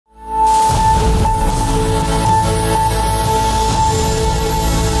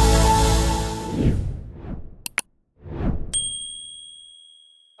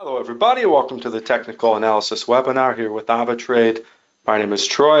everybody. Welcome to the Technical Analysis webinar here with AvaTrade. My name is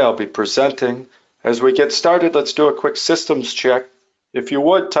Troy. I'll be presenting. As we get started, let's do a quick systems check. If you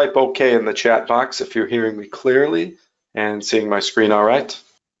would, type OK in the chat box if you're hearing me clearly and seeing my screen all right.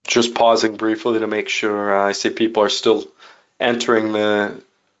 Just pausing briefly to make sure I see people are still entering the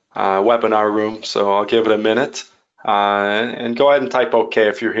webinar room, so I'll give it a minute. And go ahead and type OK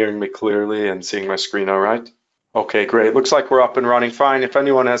if you're hearing me clearly and seeing my screen all right. Okay, great. Looks like we're up and running fine. If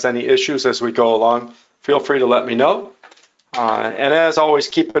anyone has any issues as we go along, feel free to let me know. And as always,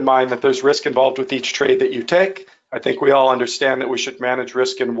 keep in mind that there's risk involved with each trade that you take. I think we all understand that we should manage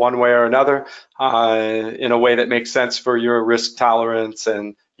risk in one way or another in a way that makes sense for your risk tolerance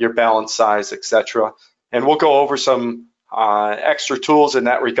and your balance size, etc. And we'll go over some extra tools in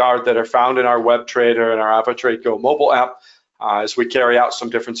that regard that are found in our web trader and our AvaTrade Go mobile app as we carry out some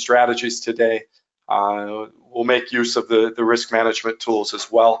different strategies today. We'll make use of the risk management tools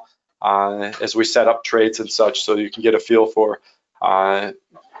as well as we set up trades and such, so you can get a feel for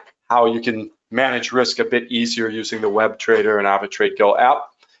how you can manage risk a bit easier using the web trader and AvaTrade Go app.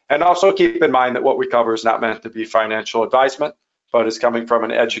 And also keep in mind that what we cover is not meant to be financial advisement, but is coming from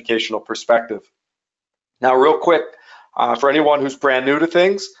an educational perspective. Now, real quick, for anyone who's brand new to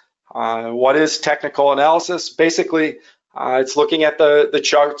things, what is technical analysis? Basically, it's looking at the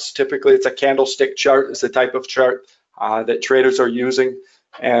charts. Typically, it's a candlestick chart is the type of chart that traders are using.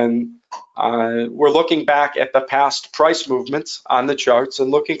 And we're looking back at the past price movements on the charts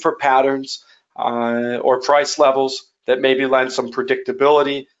and looking for patterns or price levels that maybe lend some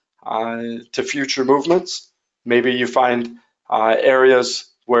predictability to future movements. Maybe you find areas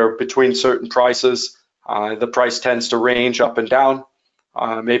where between certain prices, the price tends to range up and down.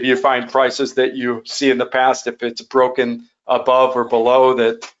 Maybe you find prices that you see in the past, if it's broken above or below,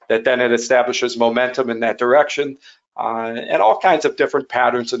 that then it establishes momentum in that direction, and all kinds of different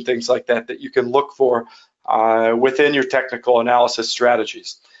patterns and things like that that you can look for within your technical analysis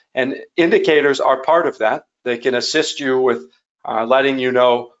strategies. And indicators are part of that. They can assist you with letting you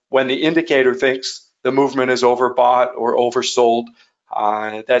know when the indicator thinks the movement is overbought or oversold,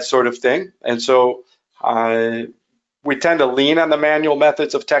 that sort of thing. And so we tend to lean on the manual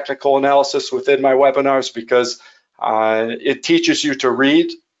methods of technical analysis within my webinars because it teaches you to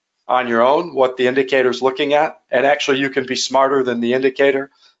read on your own what the indicator is looking at. And actually, you can be smarter than the indicator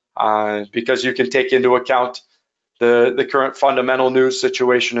because you can take into account the current fundamental news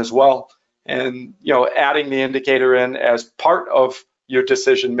situation as well. And adding the indicator in as part of your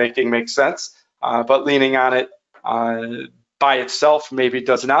decision making makes sense, but leaning on it by itself maybe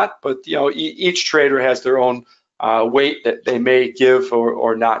does not. But each trader has their own weight that they may give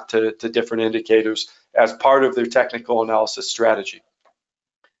or not to different indicators as part of their technical analysis strategy.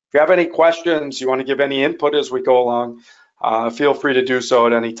 If you have any questions, you want to give any input as we go along, feel free to do so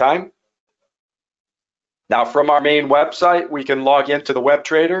at any time. Now, from our main website, we can log into the web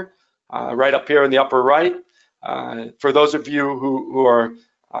trader right up here in the upper right. For those of you who are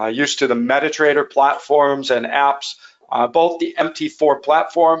used to the MetaTrader platforms and apps, both the MT4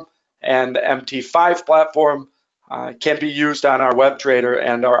 platform and the MT5 platform can be used on our web trader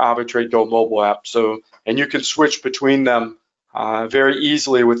and our AvaTrade Go mobile app. And you can switch between them very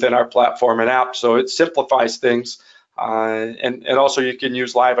easily within our platform and app. So it simplifies things. And also you can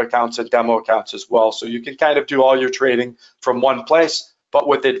use live accounts and demo accounts as well. So you can kind of do all your trading from one place, but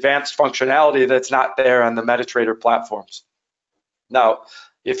with advanced functionality that's not there on the MetaTrader platforms. Now,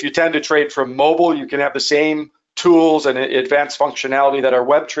 if you tend to trade from mobile, you can have the same tools and advanced functionality that our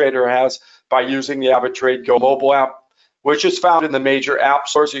web trader has by using the AvaTrade Go mobile app, which is found in the major app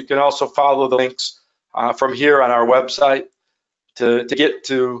stores. You can also follow the links from here on our website to get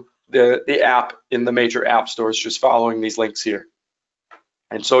to the app in the major app stores, just following these links here.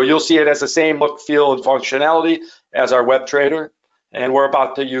 And so you'll see it as the same look, feel, and functionality as our web trader. And we're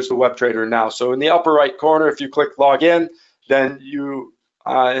about to use the web trader now. So in the upper right corner, if you click log in, then you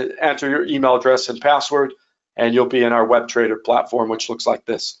enter your email address and password, and you'll be in our web trader platform, which looks like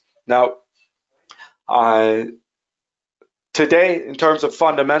this. Now, today, in terms of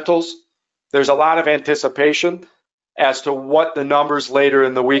fundamentals, there's a lot of anticipation as to what the numbers later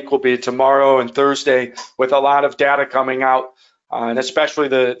in the week will be tomorrow and Thursday, with a lot of data coming out, and especially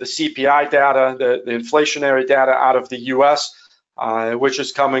the CPI data, the inflationary data out of the US, which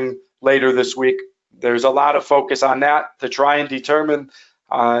is coming later this week. There's a lot of focus on that to try and determine,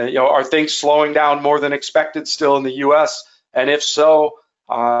 are things slowing down more than expected still in the US? And if so,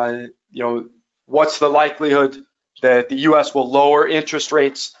 what's the likelihood that the US will lower interest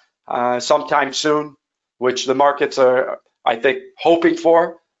rates sometime soon, which the markets are, I think, hoping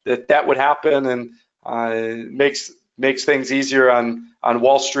for that would happen, and makes makes things easier on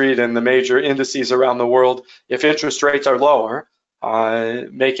Wall Street and the major indices around the world if interest rates are lower,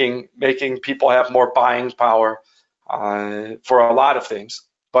 making people have more buying power for a lot of things.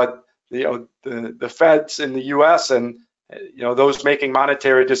 But the Feds in the U.S. and those making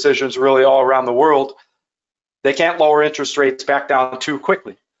monetary decisions really all around the world, they can't lower interest rates back down too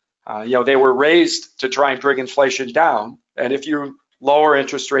quickly. They were raised to try and bring inflation down, and if you lower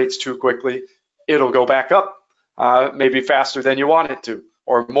interest rates too quickly, it'll go back up, maybe faster than you want it to,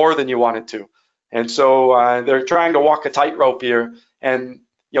 or more than you want it to. And so they're trying to walk a tightrope here. And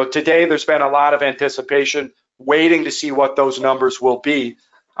today there's been a lot of anticipation, waiting to see what those numbers will be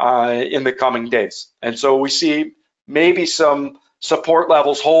in the coming days. And so we see maybe some support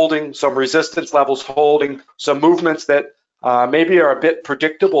levels holding, some resistance levels holding, some movements that maybe are a bit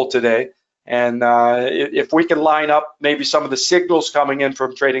predictable today. And if we can line up maybe some of the signals coming in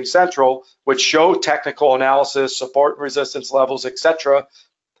from Trading Central, which show technical analysis, support and resistance levels, etc.,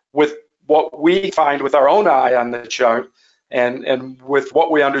 with what we find with our own eye on the chart, and with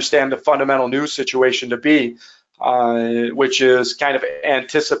what we understand the fundamental news situation to be, which is kind of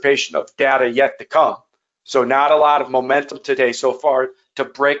anticipation of data yet to come. So not a lot of momentum today so far to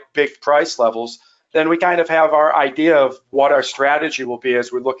break big price levels. Then we kind of have our idea of what our strategy will be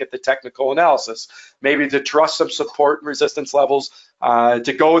as we look at the technical analysis. Maybe to trust some support and resistance levels,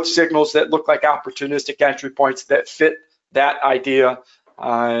 to go with signals that look like opportunistic entry points that fit that idea,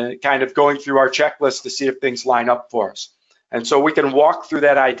 kind of going through our checklist to see if things line up for us. And so we can walk through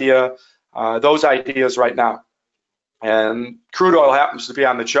that idea, those ideas right now. And crude oil happens to be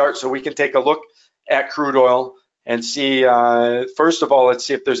on the chart, so we can take a look at crude oil and see, first of all, let's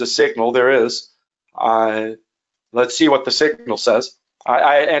see if there's a signal. There is. Let's see what the signal says.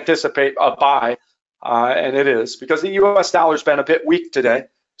 I anticipate a buy, and it is, because the US dollar's been a bit weak today.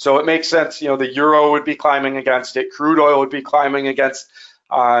 So it makes sense, the euro would be climbing against it, crude oil would be climbing against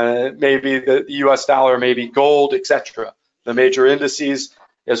maybe the US dollar, maybe gold, etc. The major indices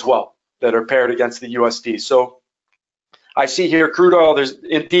as well that are paired against the USD. So I see here crude oil, there's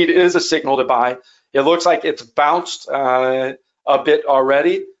indeed is a signal to buy. It looks like it's bounced a bit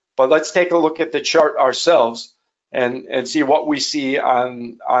already, but let's take a look at the chart ourselves and see what we see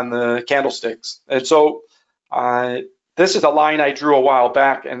on the candlesticks. And so this is a line I drew a while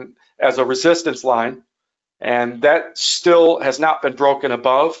back and as a resistance line, and that still has not been broken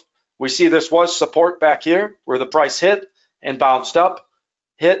above. We see this was support back here where the price hit and bounced up,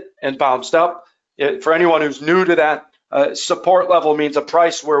 hit and bounced up. For anyone who's new to that, support level means a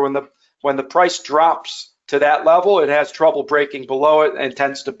price where when the price drops to that level, it has trouble breaking below it and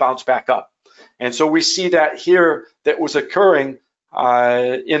tends to bounce back up. And so we see that here that was occurring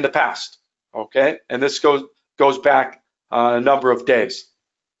in the past, okay? And this goes back a number of days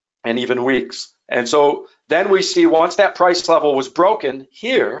and even weeks. And so then we see once that price level was broken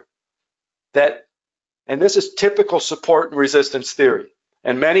here, and this is typical support and resistance theory,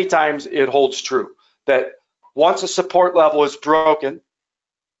 and many times it holds true, that once a support level is broken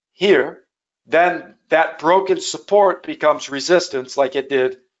here, then that broken support becomes resistance like it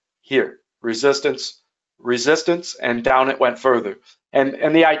did here. Resistance, resistance, and down it went further.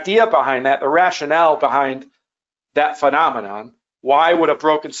 And the idea behind that, the rationale behind that phenomenon, why would a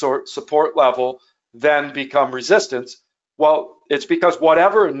broken support level then become resistance? Well, it's because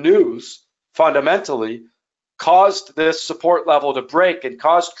whatever news fundamentally caused this support level to break and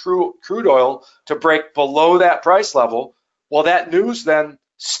caused crude oil to break below that price level, well, that news then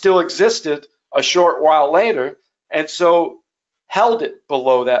still existed a short while later, and so held it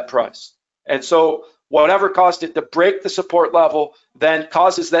below that price. And so whatever caused it to break the support level then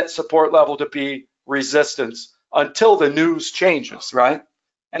causes that support level to be resistance until the news changes, right?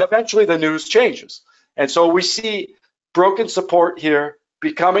 And eventually the news changes. And so we see broken support here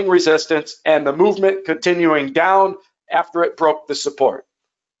becoming resistance and the movement continuing down after it broke the support.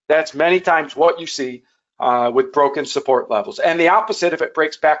 That's many times what you see with broken support levels. And the opposite, if it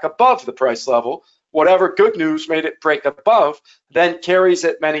breaks back above the price level, whatever good news made it break above, then carries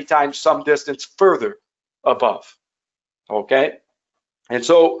it many times some distance further above, okay? And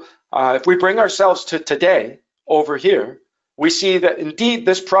so if we bring ourselves to today over here, we see that indeed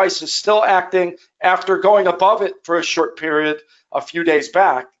this price is still acting after going above it for a short period a few days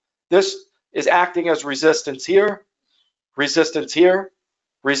back. This is acting as resistance here, resistance here,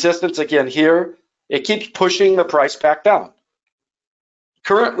 resistance again here. It keeps pushing the price back down.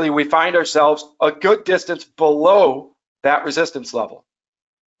 Currently, we find ourselves a good distance below that resistance level,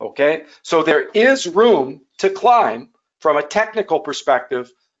 okay? So there is room to climb from a technical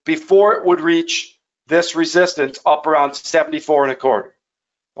perspective before it would reach this resistance up around 74 1/4,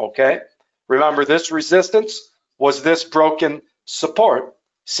 okay? Remember, this resistance was this broken support,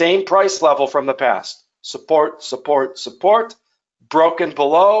 same price level from the past. Support, support, support, broken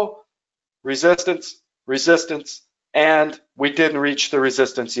below, resistance, resistance, and we didn't reach the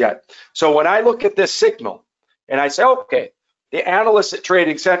resistance yet. So when I look at this signal and I say, okay, the analysts at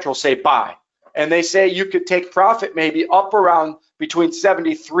Trading Central say buy, and they say you could take profit maybe up around between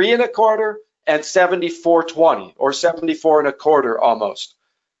 73 and a quarter and 74.20 or 74 and a quarter almost.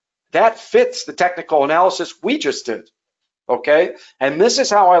 That fits the technical analysis we just did, okay? And this is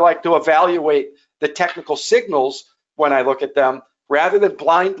how I like to evaluate the technical signals when I look at them. Rather than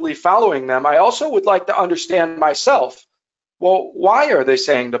blindly following them, I also would like to understand myself. Well, why are they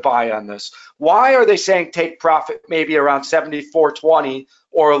saying to buy on this? Why are they saying take profit maybe around 74.20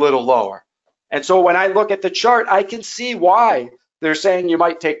 or a little lower? And so when I look at the chart, I can see why they're saying you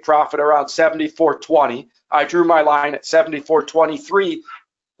might take profit around 74.20. I drew my line at 74.23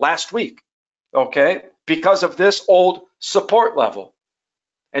 last week, okay, because of this old support level.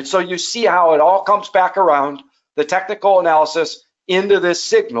 And so you see how it all comes back around, the technical analysis into this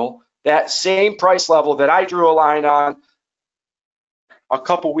signal, that same price level that I drew a line on a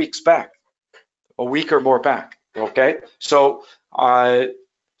couple weeks back, a week or more back, okay? So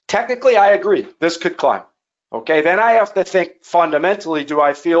technically I agree, this could climb, okay? Then I have to think fundamentally, do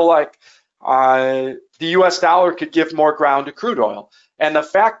I feel like the US dollar could give more ground to crude oil? And the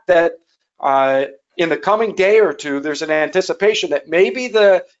fact that in the coming day or two, there's an anticipation that maybe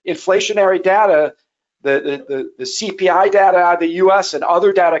the inflationary data, the CPI data out of the US and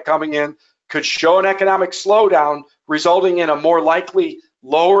other data coming in could show an economic slowdown, resulting in a more likely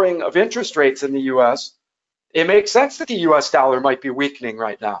lowering of interest rates in the US. It makes sense that the US dollar might be weakening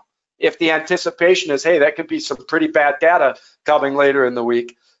right now. If the anticipation is, hey, that could be some pretty bad data coming later in the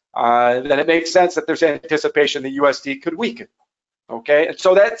week, then it makes sense that there's anticipation the USD could weaken. Okay, and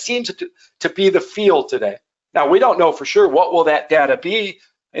so that seems to be the feel today. Now, we don't know for sure what will that data be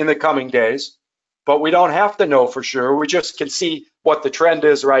in the coming days, but we don't have to know for sure. We just can see what the trend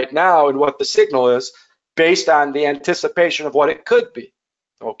is right now and what the signal is based on the anticipation of what it could be.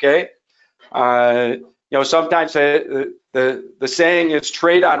 Okay, you know, sometimes the saying is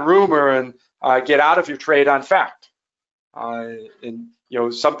trade on rumor and get out of your trade on fact. And you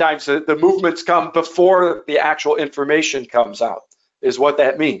know, sometimes the movements come before the actual information comes out, is what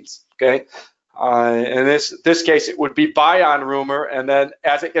that means, okay? In this case, it would be buy on rumor, and then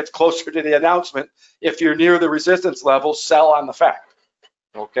as it gets closer to the announcement, if you're near the resistance level, sell on the fact,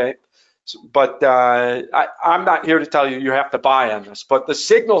 okay? So, but I'm not here to tell you you have to buy on this, but the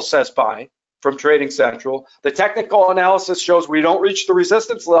signal says buy from Trading Central. The technical analysis shows we don't reach the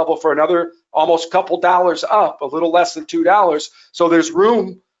resistance level for another almost couple dollars up, a little less than $2. So there's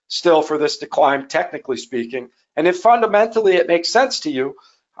room still for this to climb, technically speaking. And if fundamentally it makes sense to you,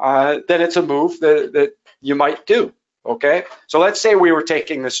 then it's a move that you might do, okay? So let's say we were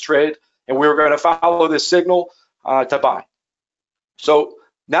taking this trade and we were going to follow this signal to buy. So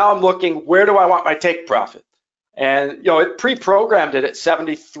now I'm looking, where do I want my take profit? And you know, it pre-programmed it at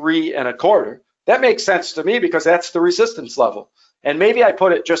 73 and a quarter. That makes sense to me because that's the resistance level. And maybe I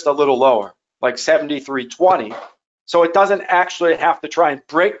put it just a little lower, like 73.20. So it doesn't actually have to try and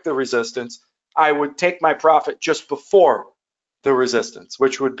break the resistance. I would take my profit just before the resistance,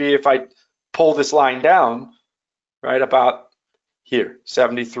 which would be if I pull this line down, right about here,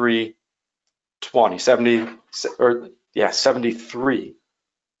 73.20,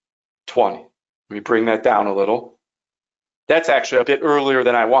 73.20. Let me bring that down a little. That's actually a bit earlier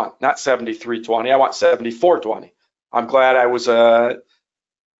than I want, not 73.20, I want 74.20. I'm glad I was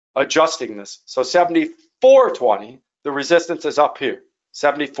adjusting this. So 74.20, the resistance is up here,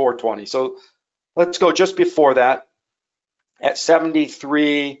 74.20. So let's go just before that at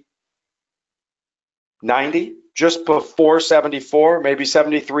 73.90, just before 74, maybe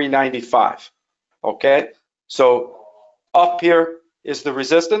 73.95, okay? So up here is the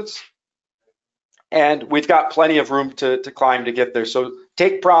resistance, and we've got plenty of room to climb to get there. So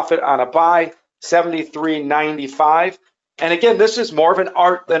take profit on a buy, 73.95. And again, this is more of an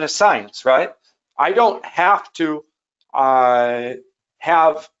art than a science, right? I don't have to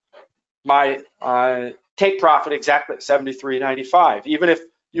have my take profit exactly at 73.95, even if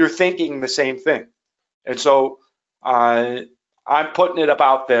you're thinking the same thing. And so I'm putting it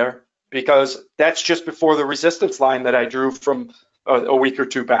about there because that's just before the resistance line that I drew from a week or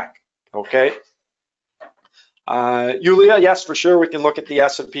two back, okay? Yulia, yes, for sure, we can look at the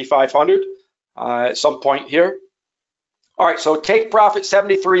S&P 500 at some point here. All right, so take profit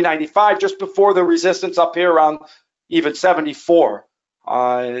 73.95, just before the resistance up here around even 74.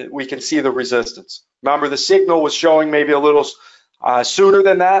 We can see the resistance. Remember, the signal was showing maybe a little sooner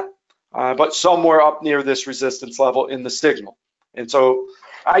than that. but somewhere up near this resistance level in the signal. And so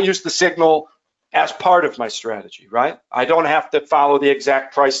I use the signal as part of my strategy, right? I don't have to follow the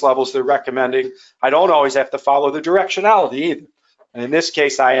exact price levels they're recommending. I don't always have to follow the directionality either. And in this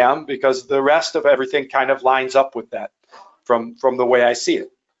case, I am, because the rest of everything kind of lines up with that from the way I see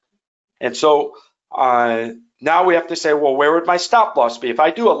it. And so now we have to say, well, where would my stop loss be? If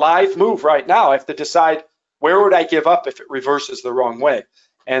I do a live move right now, I have to decide where would I give up if it reverses the wrong way.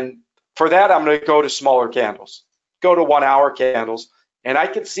 And for that, I'm going to go to smaller candles, go to 1 hour candles. And I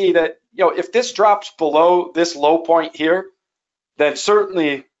can see that, you know, if this drops below this low point here, then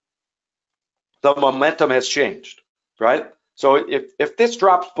certainly the momentum has changed, right? So if this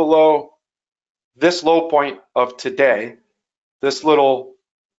drops below this low point of today, this little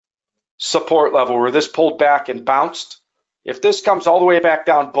support level where this pulled back and bounced, if this comes all the way back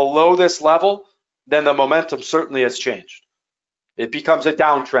down below this level, then the momentum certainly has changed. It becomes a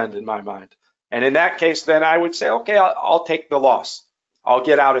downtrend in my mind. And in that case, then I would say, okay, I'll take the loss. I'll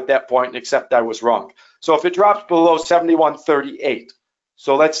get out at that point and accept I was wrong. So if it drops below 71.38,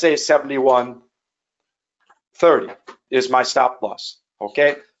 so let's say 71.30 is my stop loss,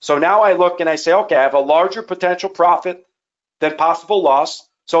 okay? So now I look and I say, okay, I have a larger potential profit than possible loss.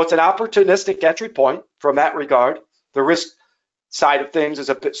 So it's an opportunistic entry point from that regard. The risk side of things is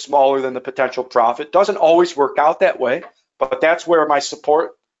a bit smaller than the potential profit. Doesn't always work out that way, but that's where my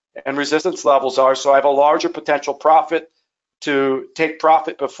support and resistance levels are. So I have a larger potential profit to take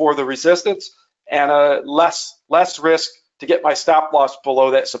profit before the resistance and a less risk to get my stop loss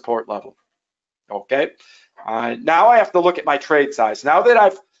below that support level. Okay. Now I have to look at my trade size. Now that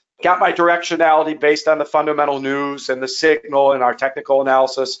I've got my directionality based on the fundamental news and the signal and our technical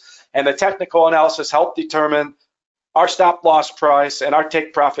analysis, and the technical analysis helped determine our stop loss price and our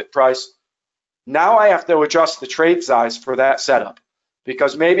take profit price. Now I have to adjust the trade size for that setup,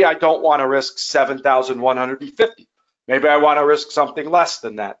 because maybe I don't want to risk 7,150. Maybe I want to risk something less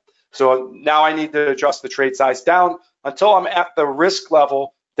than that. So now I need to adjust the trade size down until I'm at the risk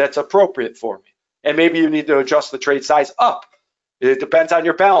level that's appropriate for me. And maybe you need to adjust the trade size up. It depends on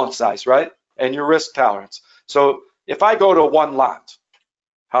your balance size, right? And your risk tolerance. So if I go to 1 lot,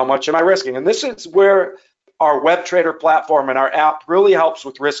 how much am I risking? And this is where our web trader platform and our app really helps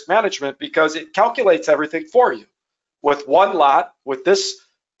with risk management, because it calculates everything for you. With 1 lot, with this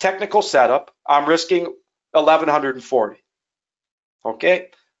technical setup, I'm risking 1,140. Okay,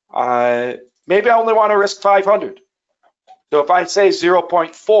 maybe I only want to risk 500. So if I say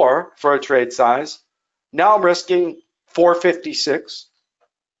 0.4 for a trade size, now I'm risking 456,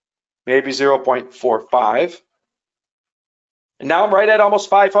 maybe 0.45, and now I'm right at almost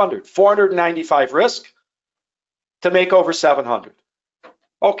 500, 495 risk to make over 700.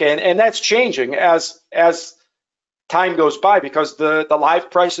 Okay, and that's changing as time goes by, because the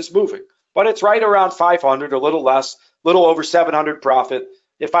live price is moving. But it's right around 500, a little less, little over 700 profit.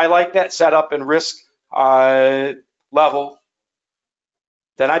 If I like that setup and risk level,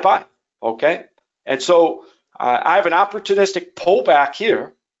 then I buy, okay? And so I have an opportunistic pullback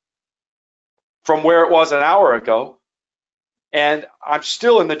here from where it was an hour ago, and I'm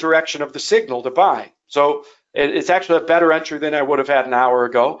still in the direction of the signal to buy. So it's actually a better entry than I would have had an hour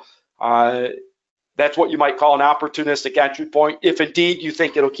ago. That's what you might call an opportunistic entry point, if indeed you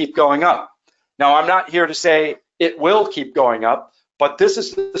think it'll keep going up. Now, I'm not here to say it will keep going up, but this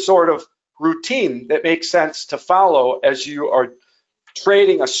is the sort of routine that makes sense to follow as you are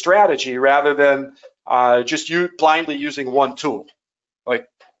trading a strategy rather than just you blindly using one tool. Like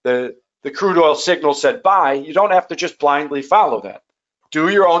the crude oil signal said buy, you don't have to just blindly follow that. Do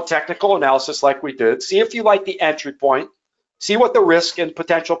your own technical analysis like we did. See if you like the entry point, see what the risk and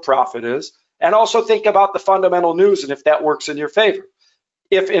potential profit is, and also think about the fundamental news and if that works in your favor.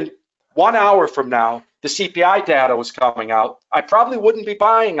 If in 1 hour from now, the CPI data was coming out, I probably wouldn't be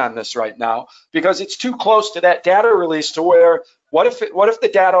buying on this right now, because it's too close to that data release to where, what if the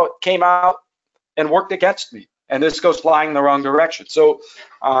data came out and worked against me and this goes flying in the wrong direction? So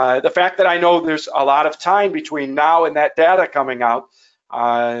the fact that I know there's a lot of time between now and that data coming out,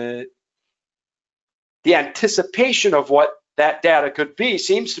 the anticipation of what that data could be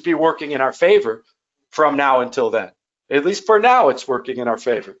seems to be working in our favor from now until then. At least for now, it's working in our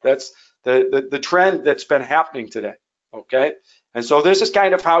favor. That's the trend that's been happening today, okay? And so this is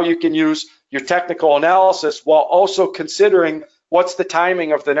kind of how you can use your technical analysis while also considering what's the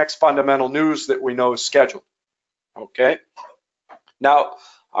timing of the next fundamental news that we know is scheduled, okay? Now,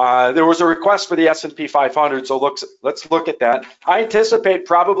 there was a request for the S&P 500, so let's look at that. I anticipate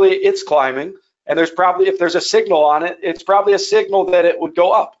probably it's climbing, and there's probably, if there's a signal on it, it's probably a signal that it would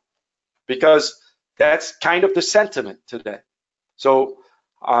go up, because that's kind of the sentiment today. So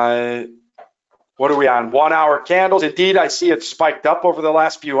What are we on? 1 hour candles. Indeed, I see it spiked up over the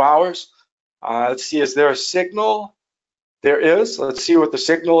last few hours. Let's see, is there a signal? There is. Let's see what the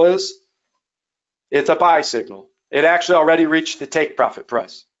signal is. It's a buy signal. It actually already reached the take profit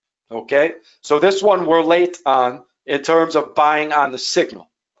price. Okay, so this one we're late on in terms of buying on the signal.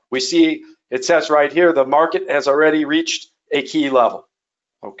 We see it says right here the market has already reached a key level.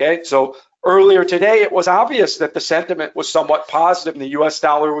 Okay, so earlier today it was obvious that the sentiment was somewhat positive and the US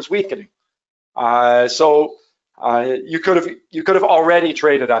dollar was weakening. You could have already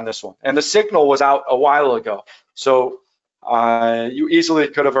traded on this one, and the signal was out a while ago. So you easily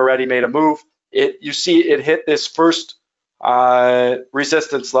could have already made a move. You see it hit this first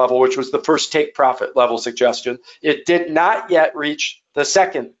resistance level, which was the first take profit level suggestion. It did not yet reach the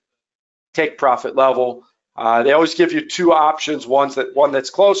second take profit level. They always give you two options, one that's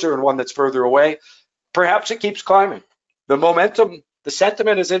closer and one that's further away. Perhaps it keeps climbing. The momentum, the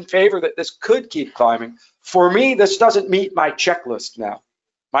sentiment is in favor that this could keep climbing. For me, this doesn't meet my checklist now.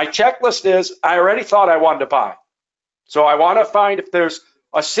 My checklist is I already thought I wanted to buy. So I want to find if there's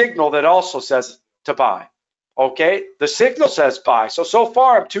a signal that also says to buy. Okay, the signal says buy. So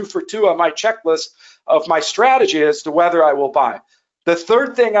far I'm 2 for 2 on my checklist of my strategy as to whether I will buy. The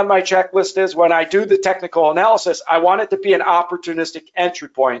third thing on my checklist is when I do the technical analysis, I want it to be an opportunistic entry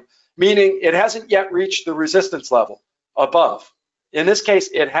point, meaning it hasn't yet reached the resistance level above. In this case,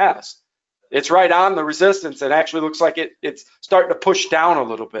 it has. It's right on the resistance and actually looks like it's starting to push down a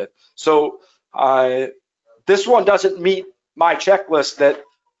little bit. So this one doesn't meet my checklist that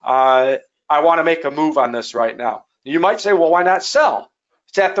I want to make a move on this right now. You might say, well, why not sell?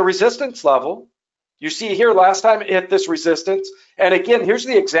 It's at the resistance level. You see here last time it hit this resistance. And again, here's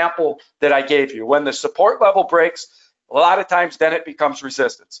the example that I gave you. When the support level breaks, a lot of times then it becomes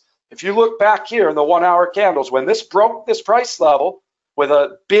resistance. If you look back here in the 1 hour candles, when this broke this price level with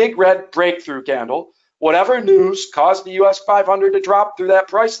a big red breakthrough candle, whatever news caused the US 500 to drop through that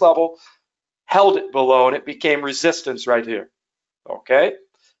price level, held it below and it became resistance right here. Okay,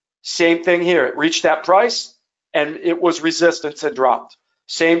 same thing here. It reached that price and it was resistance and dropped.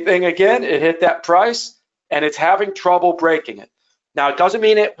 Same thing again, it hit that price and it's having trouble breaking it. Now, it doesn't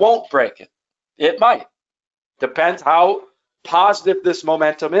mean it won't break it. It might. Depends how positive this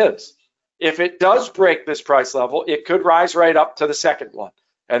momentum is. If it does break this price level, it could rise right up to the second one.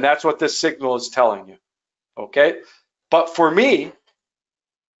 And that's what this signal is telling you. Okay? But for me,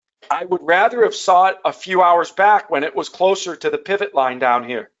 I would rather have saw it a few hours back when it was closer to the pivot line down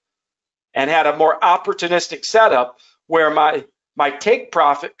here and had a more opportunistic setup where my take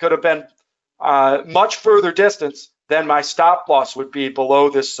profit could have been much further distance than my stop loss would be below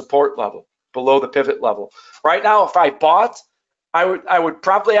this support level, below the pivot level. Right now, if I bought, I would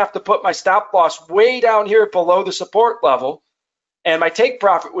probably have to put my stop loss way down here below the support level, and my take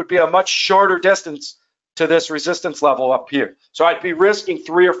profit would be a much shorter distance to this resistance level up here. So I'd be risking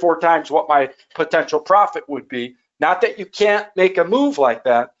 3 or 4 times what my potential profit would be. Not that you can't make a move like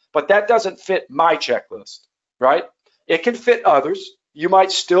that, but that doesn't fit my checklist, right? It can fit others. You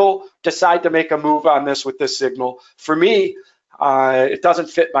might still decide to make a move on this with this signal. For me, it doesn't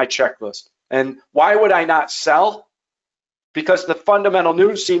fit my checklist. And why would I not sell? Because the fundamental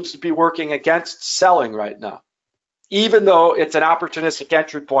news seems to be working against selling right now, even though it's an opportunistic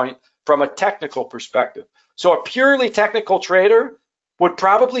entry point from a technical perspective. So a purely technical trader would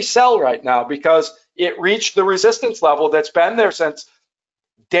probably sell right now because it reached the resistance level that's been there since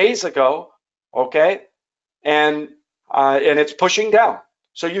days ago, okay? And it's pushing down.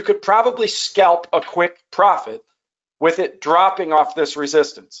 So you could probably scalp a quick profit with it dropping off this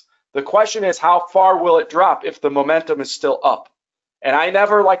resistance. The question is, how far will it drop if the momentum is still up? And I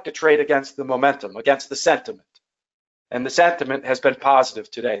never like to trade against the momentum, against the sentiment. And the sentiment has been positive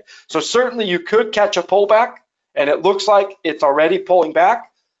today. So certainly you could catch a pullback, and it looks like it's already pulling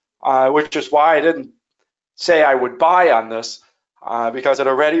back, which is why I didn't say I would buy on this, because it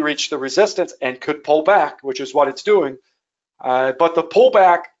already reached the resistance and could pull back, which is what it's doing. But the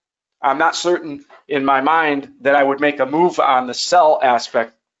pullback, I'm not certain in my mind that I would make a move on the sell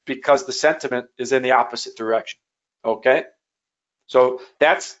aspect because the sentiment is in the opposite direction, okay? So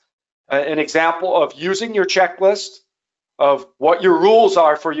that's an example of using your checklist of what your rules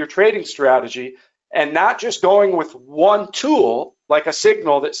are for your trading strategy and not just going with one tool like a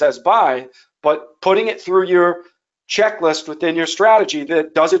signal that says buy, but putting it through your checklist within your strategy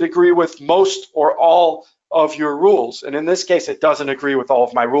that does it agree with most or all of your rules. And in this case, it doesn't agree with all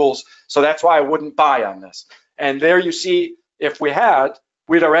of my rules. So that's why I wouldn't buy on this. And there you see, if we had,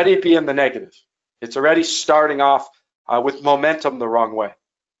 we'd already be in the negative. It's already starting off with momentum the wrong way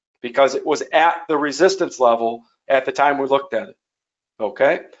because it was at the resistance level at the time we looked at it.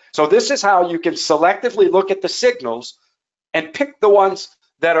 okay? So this is how you can selectively look at the signals and pick the ones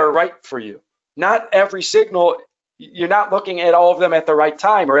that are right for you. Not every signal, you're not looking at all of them at the right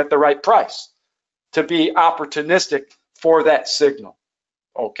time or at the right price to be opportunistic for that signal,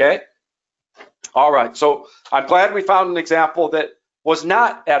 okay? All right, so I'm glad we found an example that was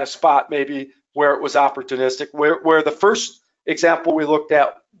not at a spot maybe where it was opportunistic, where the first example we looked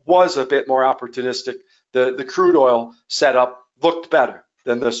at was a bit more opportunistic. The crude oil setup looked better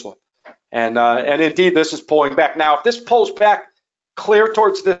than this one. And indeed, this is pulling back. Now, if this pulls back clear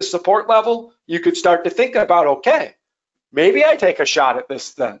towards this support level, you could start to think about, okay, maybe I take a shot at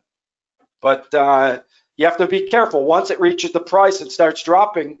this then. But you have to be careful. Once it reaches the price and starts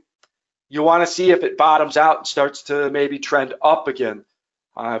dropping, you want to see if it bottoms out and starts to maybe trend up again,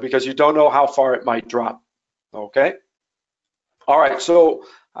 because you don't know how far it might drop, okay? All right, so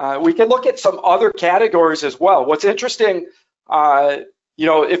we can look at some other categories as well. What's interesting, you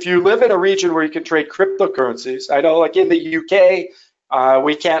know, if you live in a region where you can trade cryptocurrencies, I know like in the UK,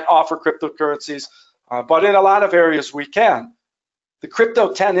 we can't offer cryptocurrencies, but in a lot of areas we can. The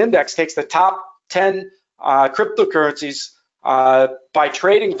Crypto 10 index takes the top 10 cryptocurrencies by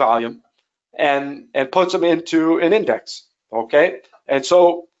trading volume and puts them into an index, okay? And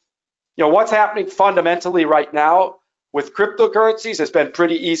so, you know, what's happening fundamentally right now with cryptocurrencies has been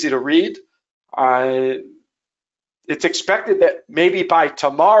pretty easy to read. It's expected that maybe by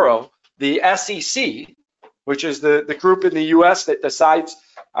tomorrow, the SEC, which is the group in the US that decides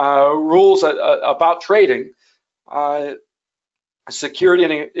rules about trading, Security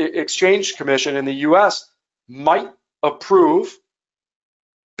and Exchange Commission in the US might approve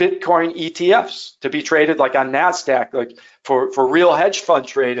Bitcoin ETFs to be traded like on NASDAQ, like for real hedge fund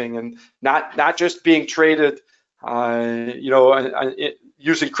trading, and not just being traded, you know,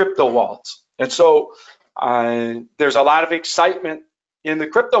 using crypto wallets. And so there's a lot of excitement in the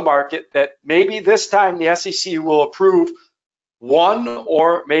crypto market that maybe this time the SEC will approve one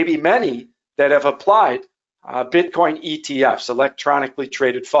or maybe many that have applied Bitcoin ETFs, electronically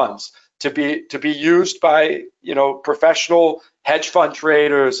traded funds, to be used by, you know, professional hedge fund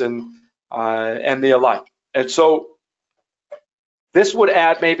traders and the alike. And so this would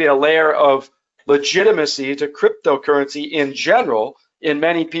add maybe a layer of legitimacy to cryptocurrency in general in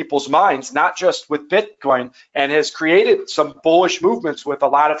many people's minds, not just with Bitcoin, and has created some bullish movements with a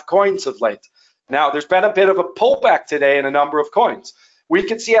lot of coins of late. Now, there's been a bit of a pullback today in a number of coins. We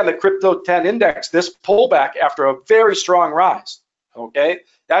can see on the Crypto 10 index this pullback after a very strong rise, okay?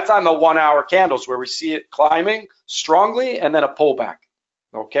 That's on the 1 hour candles where we see it climbing strongly and then a pullback,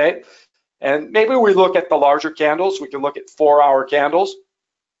 okay? And maybe we look at the larger candles. We can look at 4 hour candles.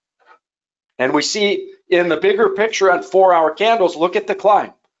 And we see in the bigger picture on 4 hour candles, look at the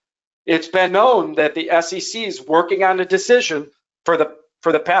climb. It's been known that the SEC is working on a decision for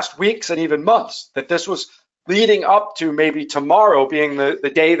the past weeks and even months, that this was leading up to maybe tomorrow being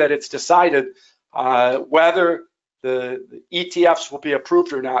the day that it's decided whether the ETFs will be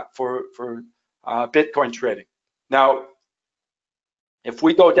approved or not for Bitcoin trading. Now, if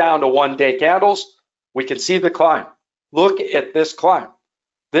we go down to 1 day candles, we can see the climb. Look at this climb.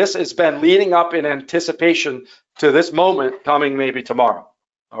 This has been leading up in anticipation to this moment coming maybe tomorrow,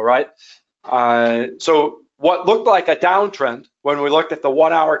 all right? So what looked like a downtrend when we looked at the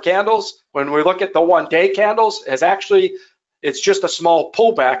 1 hour candles, when we look at the 1 day candles, is actually, it's just a small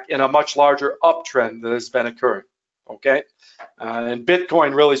pullback in a much larger uptrend that has been occurring, okay? And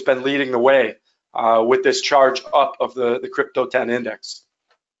Bitcoin really has been leading the way with this charge up of the Crypto 10 index.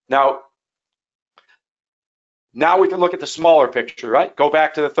 Now we can look at the smaller picture, right? Go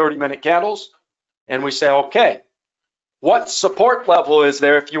back to the 30-minute candles, and we say, okay, what support level is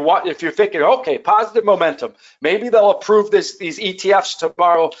there if you're thinking, okay, positive momentum, maybe they'll approve these ETFs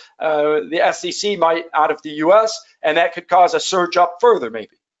tomorrow, the SEC might out of the US, and that could cause a surge up further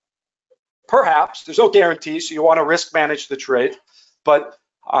maybe. Perhaps, there's no guarantee, so you want to risk manage the trade, but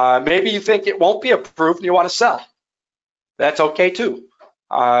maybe you think it won't be approved and you want to sell. That's okay too.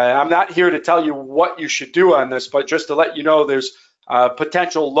 I'm not here to tell you what you should do on this, but just to let you know there's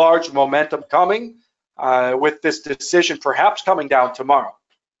potential large momentum coming with this decision perhaps coming down tomorrow.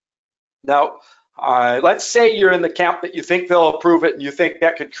 Now, let's say you're in the camp that you think they'll approve it and you think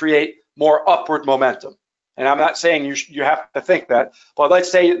that could create more upward momentum. And I'm not saying you have to think that, but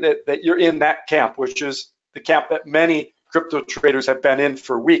let's say that you're in that camp, which is the camp that many crypto traders have been in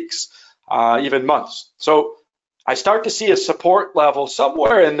for weeks, even months. So I start to see a support level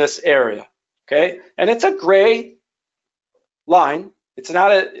somewhere in this area, okay? And it's a gray line. It's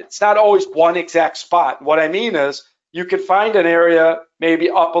not always one exact spot. What I mean is you could find an area maybe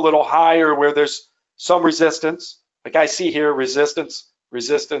up a little higher where there's some resistance. Like I see here, resistance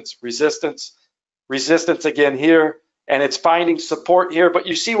resistance, resistance, resistance again here, and it's finding support here. But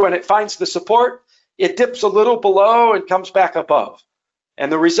you see when it finds the support, it dips a little below and comes back above.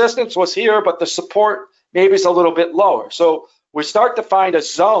 And the resistance was here, but the support maybe is a little bit lower. So we start to find a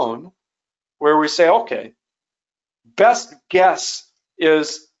zone where we say, okay, best guess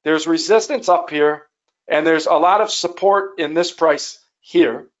is there's resistance up here and there's a lot of support in this price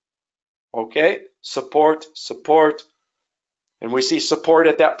here. Okay, support, support, and we see support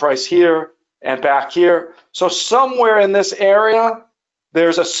at that price here and back here. So somewhere in this area,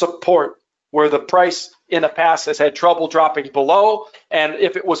 there's a support where the price in the past has had trouble dropping below, and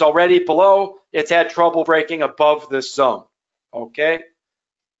if it was already below, it's had trouble breaking above this zone. Okay,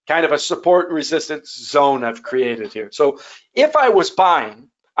 kind of a support and resistance zone I've created here. So if I was buying,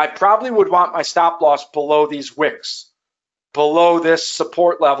 I probably would want my stop loss below these wicks, below this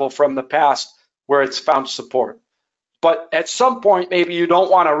support level from the past where it's found support. But at some point, maybe you don't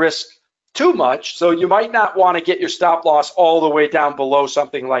want to risk too much, so you might not want to get your stop loss all the way down below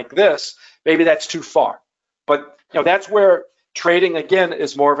something like this. Maybe that's too far. But that's where trading, again,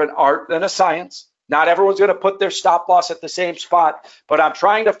 is more of an art than a science. Not everyone's going to put their stop loss at the same spot, but I'm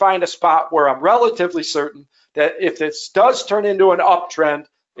trying to find a spot where I'm relatively certain that if this does turn into an uptrend,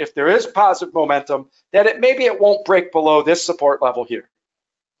 if there is positive momentum, that maybe it won't break below this support level here.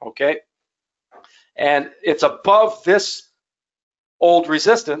 Okay, and it's above this old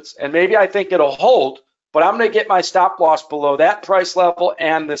resistance, and maybe I think it'll hold, but I'm going to get my stop loss below that price level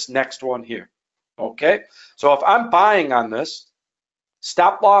and this next one here. Okay, so if I'm buying on this,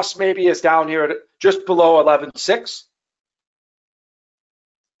 stop loss maybe is down here at just below 11.6.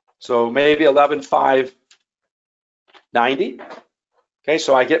 So maybe 11.590. Okay,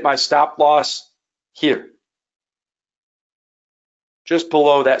 so I get my stop loss here, just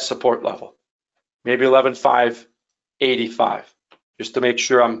below that support level. Maybe 11.585, just to make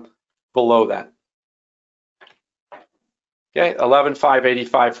sure I'm below that. Okay,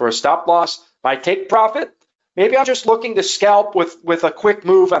 11.585 for a stop loss. My take profit, maybe I'm just looking to scalp with a quick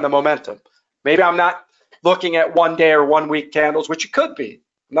move on the momentum. Maybe I'm not looking at 1 day or 1 week candles, which you could be.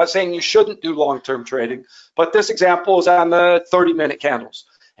 I'm not saying you shouldn't do long-term trading, but this example is on the 30-minute candles.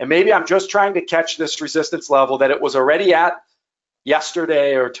 And maybe I'm just trying to catch this resistance level that it was already at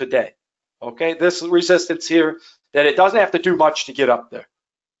yesterday or today. Okay, this resistance here that it doesn't have to do much to get up there.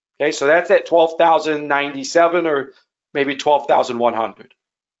 Okay, so that's at 12,097 or maybe 12,100.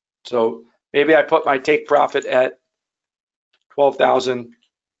 So maybe I put my take profit at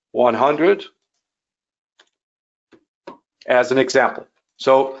 12,100 as an example.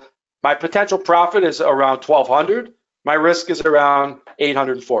 So my potential profit is around 1,200. My risk is around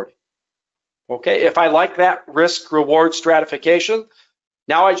 840. Okay, if I like that risk reward stratification,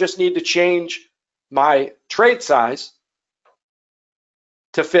 now I just need to change my trade size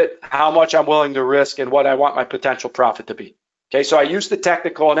to fit how much I'm willing to risk and what I want my potential profit to be. Okay, so I use the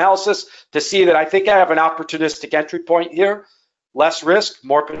technical analysis to see that I think I have an opportunistic entry point here, less risk,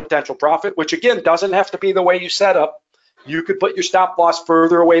 more potential profit, which again doesn't have to be the way you set up. You could put your stop loss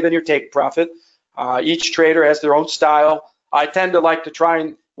further away than your take profit. Each trader has their own style. I tend to like to try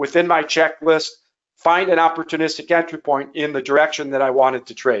and, within my checklist, find an opportunistic entry point in the direction that I wanted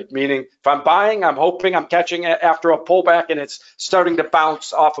to trade. Meaning, if I'm buying, I'm hoping I'm catching it after a pullback and it's starting to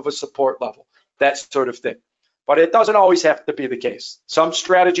bounce off of a support level, that sort of thing. But it doesn't always have to be the case. Some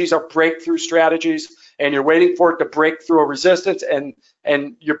strategies are breakthrough strategies, and you're waiting for it to break through a resistance, and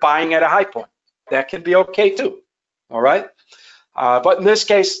you're buying at a high point. That can be okay too. All right. But in this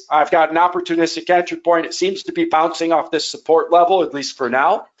case, I've got an opportunistic entry point. It seems to be bouncing off this support level, at least for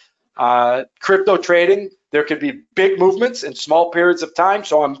now. Crypto trading, there could be big movements in small periods of time.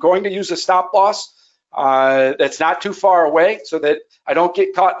 So I'm going to use a stop loss that's not too far away so that I don't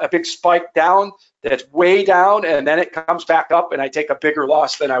get caught a big spike down that's way down and then it comes back up and I take a bigger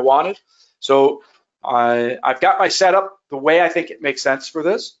loss than I wanted. So I've got my setup the way I think it makes sense for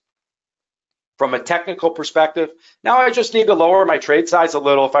this. From a technical perspective, now I just need to lower my trade size a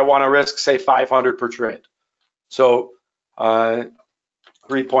little if I want to risk, say, 500 per trade. So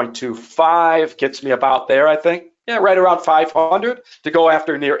 3.25 gets me about there, I think. Yeah, right around 500 to go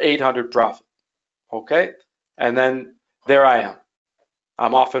after near 800 profit. Okay, and then there I am.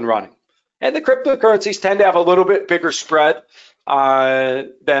 I'm off and running. And the cryptocurrencies tend to have a little bit bigger spread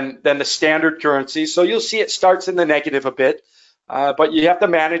than the standard currencies. So you'll see it starts in the negative a bit, but you have to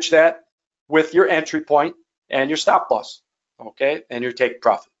manage that with your entry point and your stop loss, okay, and your take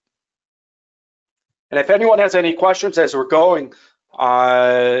profit. And if anyone has any questions as we're going,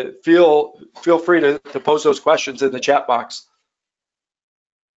 feel free to pose those questions in the chat box.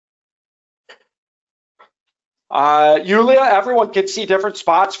 Yulia, everyone can see different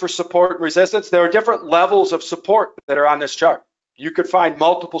spots for support and resistance. There are different levels of support that are on this chart. You could find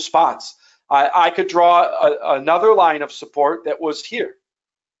multiple spots. I could draw another line of support that was here.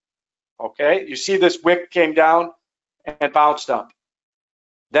 Okay, you see this wick came down and bounced up.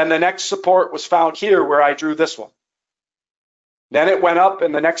 Then the next support was found here where I drew this one. Then it went up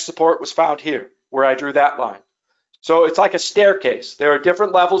and the next support was found here where I drew that line. So it's like a staircase. There are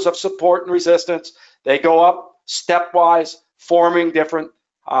different levels of support and resistance. They go up stepwise, forming different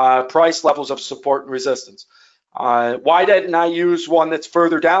price levels of support and resistance. Why didn't I use one that's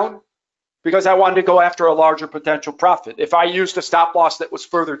further down? Because I wanted to go after a larger potential profit. If I used a stop loss that was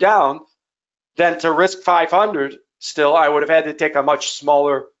further down, then to risk 500, still I would have had to take a much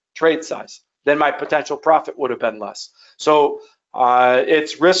smaller trade size. Then my potential profit would have been less. So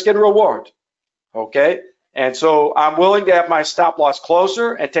it's risk and reward, okay? And so I'm willing to have my stop loss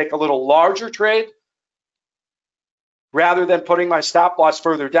closer and take a little larger trade rather than putting my stop loss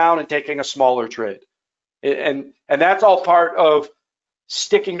further down and taking a smaller trade. And that's all part of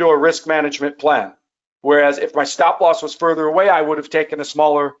sticking to a risk management plan. Whereas if my stop loss was further away, I would have taken a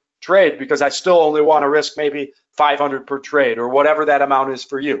smaller trade because I still only want to risk maybe 500 per trade or whatever that amount is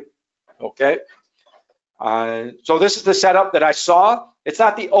for you, okay? So this is the setup that I saw. It's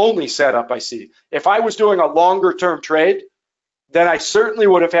not the only setup I see. If I was doing a longer term trade, then I certainly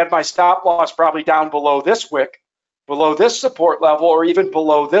would have had my stop loss probably down below this wick, below this support level, or even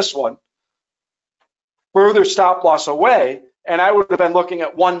below this one, further stop loss away, and I would have been looking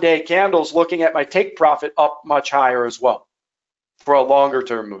at one-day candles, looking at my take profit up much higher as well for a longer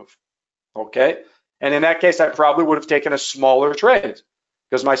term move, okay? And in that case, I probably would have taken a smaller trade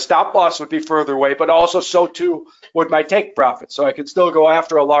because my stop loss would be further away, but also so too would my take profit. So I could still go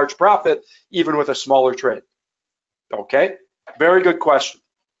after a large profit even with a smaller trade, okay? Very good question.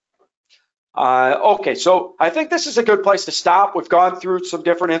 Okay, so I think this is a good place to stop. We've gone through some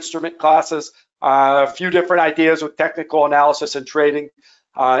different instrument classes, a few different ideas with technical analysis and trading.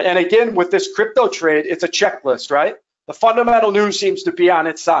 And again, with this crypto trade, it's a checklist, right? The fundamental news seems to be on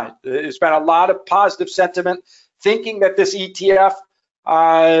its side. There's been a lot of positive sentiment thinking that this ETF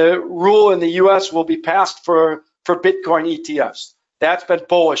rule in the US will be passed for Bitcoin ETFs. That's been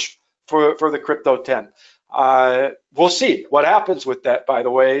bullish for the crypto 10. We'll see what happens with that, by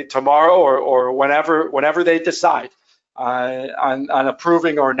the way, tomorrow or whenever they decide on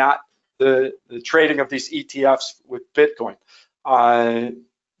approving or not the trading of these ETFs with Bitcoin.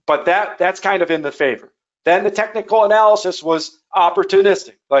 But that's kind of in the favor. Then the technical analysis was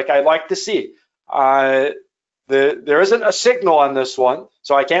opportunistic, like I like to see. There isn't a signal on this one,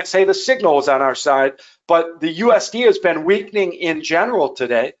 so I can't say the signal is on our side, but the USD has been weakening in general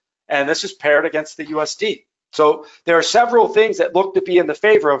today, and this is paired against the USD. So there are several things that look to be in the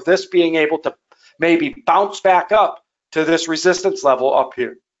favor of this being able to maybe bounce back up to this resistance level up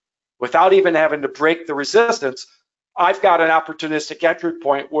here. Without even having to break the resistance, I've got an opportunistic entry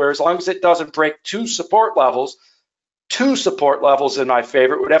point where as long as it doesn't break two support levels in my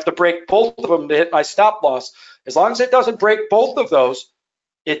favor, it would have to break both of them to hit my stop loss. As long as it doesn't break both of those,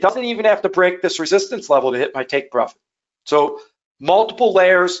 it doesn't even have to break this resistance level to hit my take profit. So multiple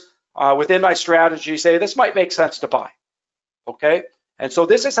layers within my strategy say this might make sense to buy, okay? And so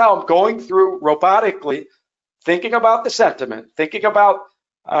this is how I'm going through robotically, thinking about the sentiment, thinking about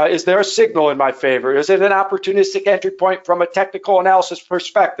is there a signal in my favor? Is it an opportunistic entry point from a technical analysis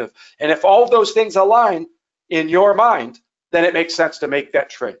perspective? And if all of those things align in your mind, then it makes sense to make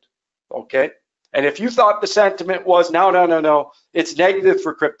that trade, okay? And if you thought the sentiment was no, it's negative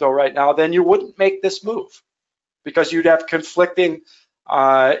for crypto right now, then you wouldn't make this move because you'd have conflicting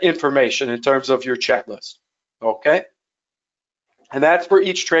information in terms of your checklist, okay? And that's for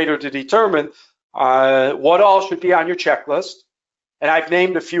each trader to determine what all should be on your checklist. And I've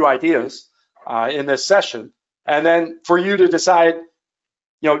named a few ideas in this session. And then for you to decide,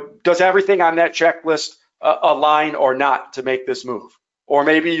 does everything on that checklist align or not to make this move? Or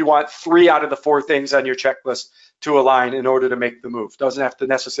maybe you want 3 out of the 4 things on your checklist to align in order to make the move. Doesn't have to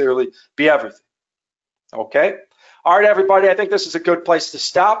necessarily be everything, okay? All right, everybody, I think this is a good place to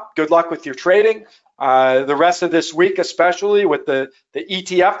stop. Good luck with your trading. The rest of this week, especially with the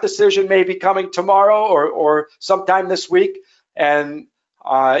ETF decision maybe coming tomorrow or sometime this week. And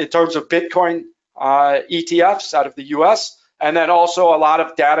in terms of Bitcoin ETFs out of the US, and then also a lot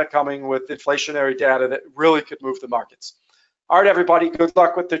of data coming with inflationary data that really could move the markets. All right, everybody, good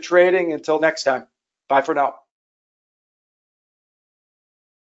luck with the trading. Until next time, bye for now.